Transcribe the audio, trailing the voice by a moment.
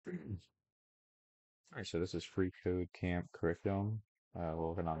All right, so this is Free Code Camp Curriculum. We're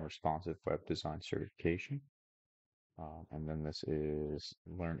working on responsive web design certification. And then this is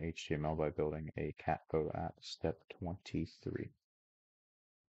Learn HTML by building a cat photo app, step 23.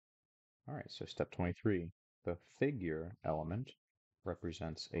 All right, so step 23. The figure element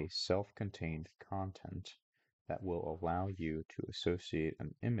represents a self-contained content that will allow you to associate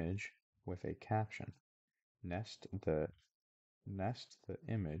an image with a caption. Nest the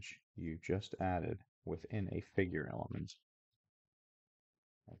image you just added within a figure element.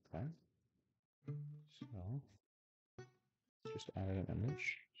 Okay, so just added an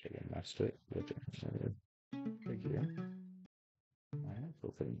image, so we nest it with a figure. Alright,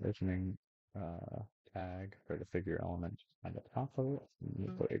 so put an opening tag for the figure element on the top of it, and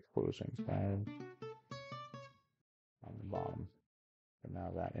you put a closing tag on the bottom. So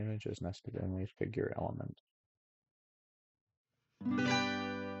now that image is nested in a figure element.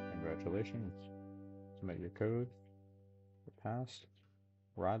 Congratulations. Submit your code. You passed.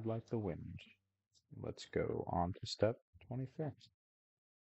 Ride like the wind. Let's go on to step 25.